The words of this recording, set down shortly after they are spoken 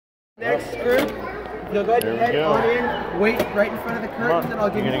Next group, you'll go ahead and head on in, wait right in front of the curtain, then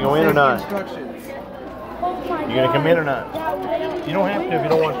I'll give you some instructions. You gonna come in or not? You don't have to if you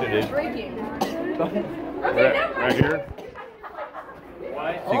don't want to, dude. Right here?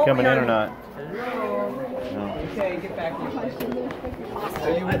 Is he coming in or not? No. Okay, get back here.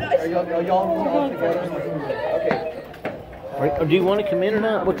 Are y'all all together? Okay. Do you want to come in or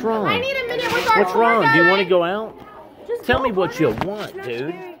not? What's wrong? I need a minute with our What's wrong? Do you want to go out? Tell me what you want,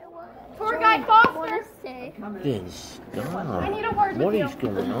 dude. Tour guide Foster. Then stop. I need a word What with is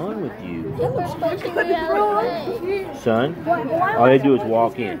going on with you? you. Son, all you do is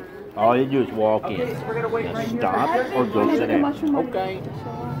walk in. All you do is walk in. Okay, so we're gonna wait right here. Stop or go sit down. Okay?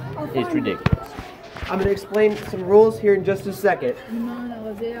 It's ridiculous. I'm gonna explain some rules here in just a second. Stop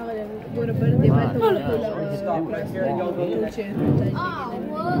right here and y'all go next.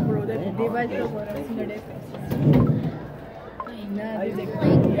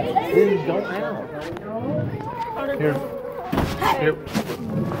 Dude, go out. Here. Here.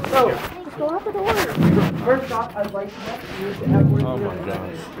 So, just go out the door. First off, I'd like to introduce everyone. Oh my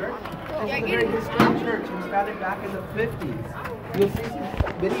gosh. It's a very historic church. It was founded back in the 50s. You'll see some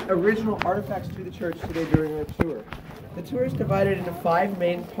many original artifacts to the church today during our tour. The tour is divided into 5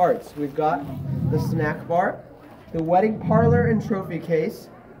 main parts. We've got the snack bar, the wedding parlor and trophy case,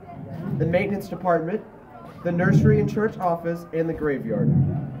 the maintenance department, the nursery and church office, and the graveyard.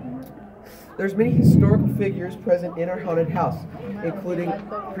 There's many historical figures present in our haunted house, including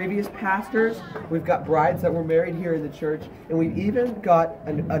previous pastors. We've got brides that were married here in the church, and we've even got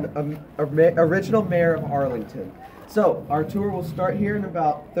an original mayor of Arlington. So our tour will start here in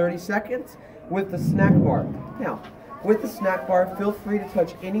about 30 seconds with the snack bar. Now, with the snack bar, feel free to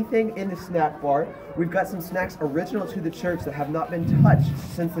touch anything in the snack bar. We've got some snacks original to the church that have not been touched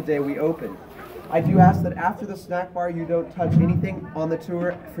since the day we opened. I do ask that after the snack bar, you don't touch anything on the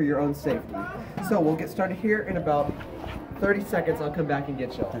tour for your own safety. So we'll get started here in about 30 seconds. I'll come back and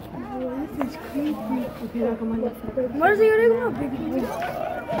get y'all.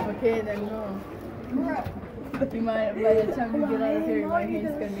 Okay, then go. By the time we get out of here, my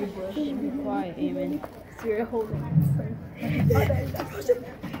hair's gonna be brushed. Be quiet, Eamon. So you're holding it.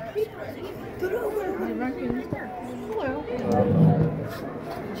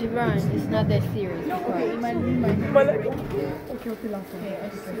 Gibran, it's not that serious. Okay, I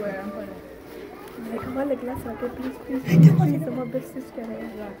swear, I'm gonna.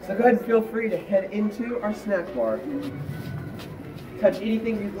 So go ahead and feel free to head into our snack bar. Touch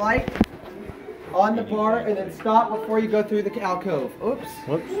anything you'd like on the bar and then stop before you go through the alcove. Oops.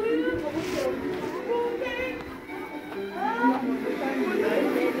 Whoops.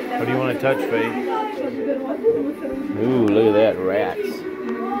 What do you want to touch, Faith? Ooh, look at that, rats.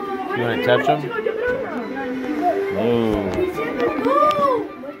 You want to touch them? Ooh.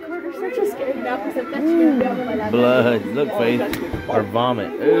 Blood. Look, Faith. Or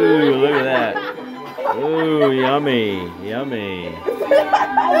vomit. Ooh, look at that. Ooh, yummy. Yummy.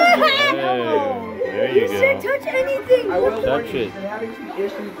 Oh, there you go. You should touch anything. I will touch it. We're having some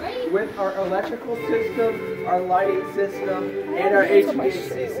issues with our electrical system, our lighting system, and our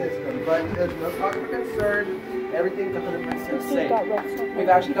HVAC system. But there's no cause for concern. Everything's 100% safe. We've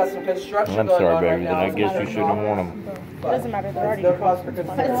actually got some construction I'm going on sorry, right baby. Then now. I guess you shouldn't have worn them. It doesn't matter. They're already no cause for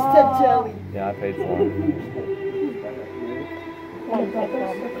concern. That's the jelly. Yeah, I paid for them.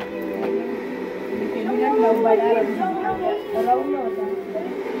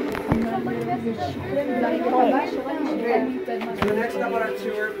 So next up on our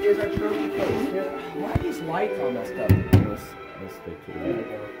tour is our trophy case. Why are these lights on that stuff? Let's stick to it.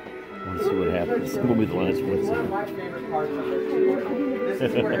 Let's see what happens. We'll be the last one. One of my favorite parts of our tour. This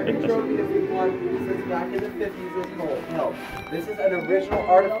is where every trophy that we've won since back in the 50s is held. This is an original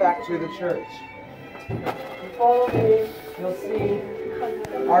artifact to the church. If you follow me, you'll see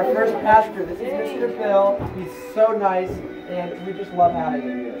our first pastor. This is Mr. Bill. He's so nice, and we just love having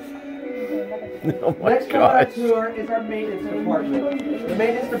him here. Oh my Next on our gosh. tour is our maintenance department. The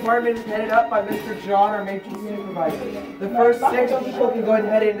maintenance department is headed up by Mr. John, our matron supervisor. The first 6 people can go ahead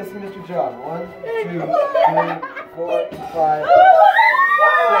and head in to see Mr. John. 1, 2, 3, 4, 5, 6.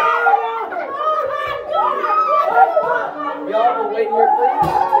 Y'all will wait here, please.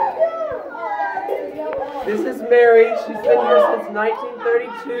 This is Mary. She's been here since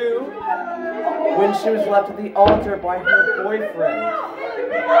 1932 when she was left at the altar by her boyfriend.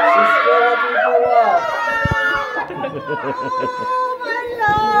 She's still looking for love. Oh, my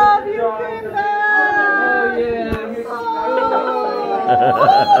love, you came back. Oh, yeah.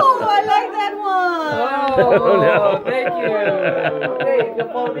 Oh, I like that one. Oh, no. Thank you. Okay, if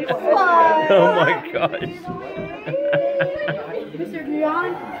you'll follow me, we'll head Oh my gosh. This Mr.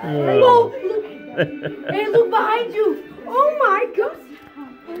 John. Whoa, look. Hey, look behind you. Oh my gosh.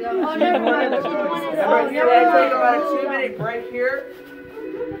 Oh, never mind. Can I take about a 2-minute break here?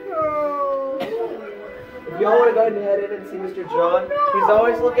 If y'all want to go ahead and head in and see Mr. John, he's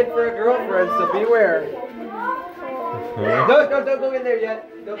always looking for a girlfriend, so beware. No, don't go in there yet.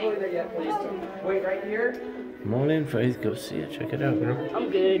 Don't go in there yet, please. Wait right here. Come on in, Faith. Go see it. Check it out, girl. I'm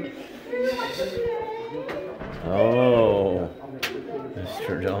good. Oh,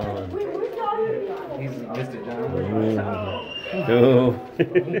 Mr. John. He's Mr. John. Oh.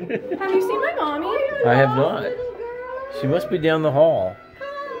 Have you seen my mommy? I have not. She must be down the hall.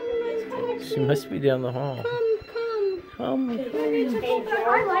 She must be down the hall. Come. I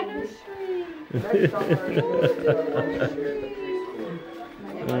like her.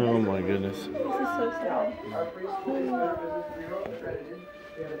 Oh my goodness. This is so sad. Our preschool is zero accredited.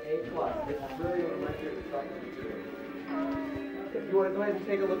 We have an A+. It's really electric. If you want to go ahead and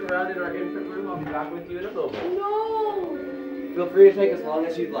take a look around in our infant room, I'll be back with you in a little bit. No. Feel free to take as long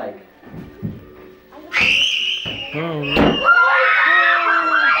as you'd like. Oh.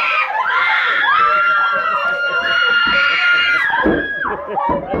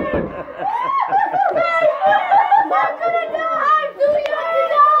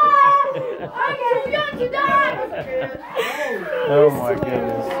 Oh my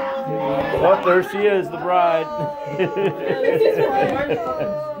goodness. Oh, there she is, the bride.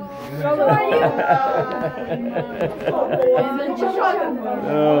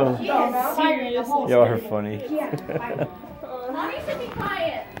 Oh, y'all are funny. Mommy should be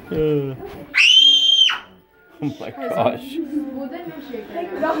quiet. Oh my gosh.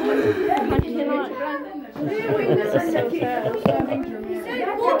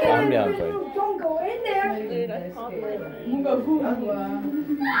 Calm down, Faith. Don't go in there.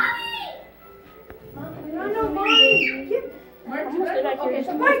 No, Mommy. Why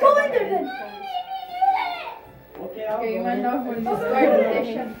go in there then? Okay, I'll Okay, go man, in. now for this garden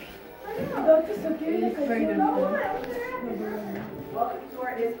edition. Welcome to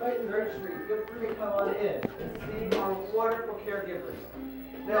our infant nursery. Feel free to come on in and see our wonderful caregivers.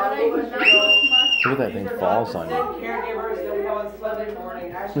 Now, Look at that thing falls on you. Caregivers that we have on Sunday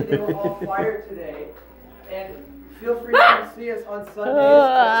morning. Actually, they were all fired today. And feel free to come see us on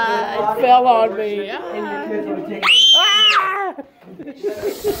Sundays. It fell on me. And your kids will be taking.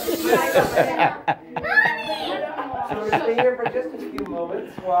 So we're stay here for just a few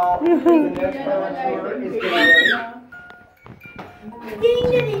moments while the next tour is getting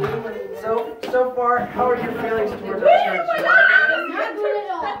ready. So far, how are your feelings towards our church? Not good at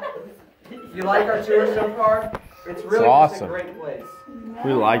all. You like our tour so far? It's really It's just a awesome. great place.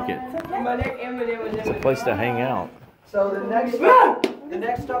 We like it. It's a place to hang out. So the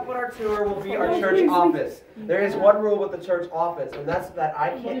next stop on our tour will be our church office. There is one rule with the church office, and that's that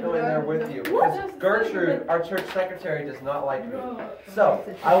I can't go in there with you. Because Gertrude, our church secretary, does not like me. So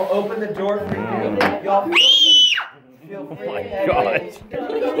I will open the door for you. Y'all feel free to head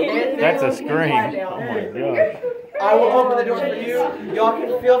in. That's a scream. Oh my gosh. I will open the door for you. Y'all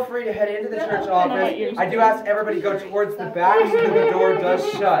can feel free to head into the church office. I do ask everybody to go towards the back so that the door does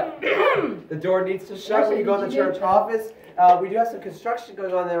shut. The door needs to shut when you go in the church office. We do have some construction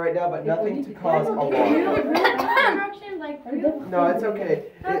going on there right now, but nothing to cause alarm. No, it's okay.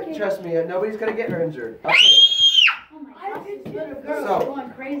 Trust me, nobody's going to get injured. Okay. So,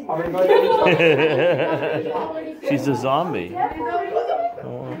 I'm going to go ahead and She's a zombie.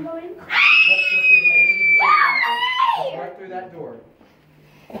 right through that door.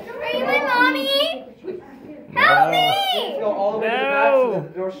 Are you my mommy? Help Let's go all the way to the back so the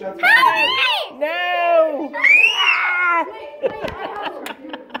door shuts. No!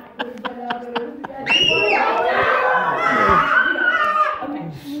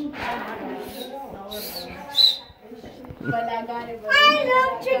 I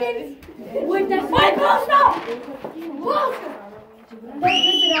love chickens. With the fight, stop!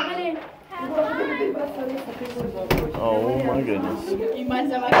 Oh my goodness. You might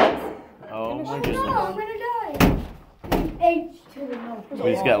have my kids. Oh my I'm goodness. gonna die. H to the no.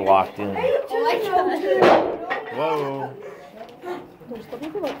 We just got locked in. H to the no. Whoa.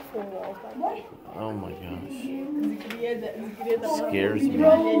 Oh my gosh. Scares me.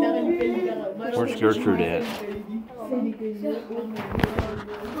 Where's Gertrude at?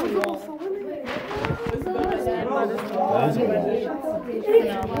 That is a wall. It's the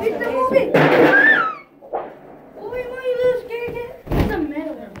movie. Oh, wait, why are you little scared kid? It's a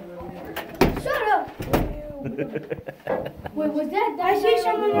metal. Shut up. Wait, was that? I see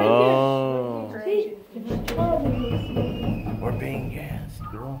someone right Oh. there. See? We're being gassed,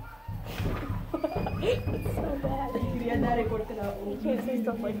 girl. It's so bad. I can't say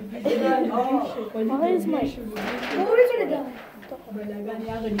stuff like that. Why is my... What are we gonna do?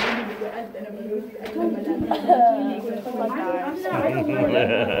 I'm sorry.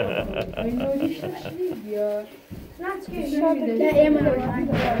 Not scary. That am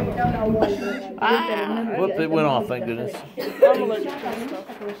Whoop, it went off, thank goodness. I'm allergic to stuff.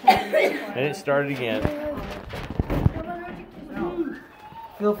 And it started again.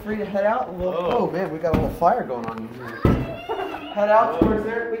 Feel free to head out. Oh man, we got a little fire going on here. Head out towards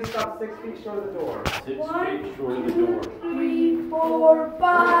there. Please stop 6 feet short of the door. 6 feet short of the door. 3, 4,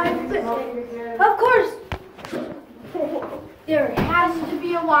 5, 6. Of course. There has to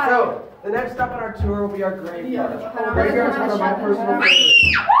be a wire. So, the next stop on our tour will be our graveyard. Graveyard is one of my personal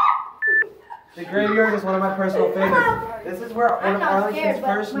favorites. The graveyard is one of my personal favorites. This is where one of Arlington's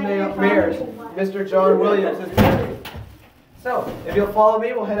first mayors, Mr. John Williams, is buried. So, if you'll follow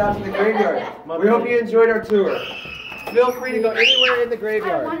me, we'll head out to the graveyard. We hope you enjoyed our tour. Feel free to go anywhere in the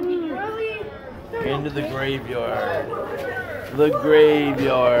graveyard. Into the graveyard. The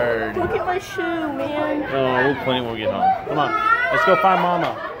graveyard. Look at my shoe, man. Oh, we'll clean when we get home. Come on. Let's go find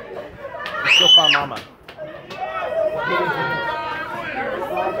Mama. Let's go find Mama.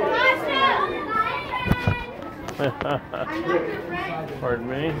 Pardon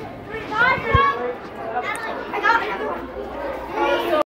me. I got another one.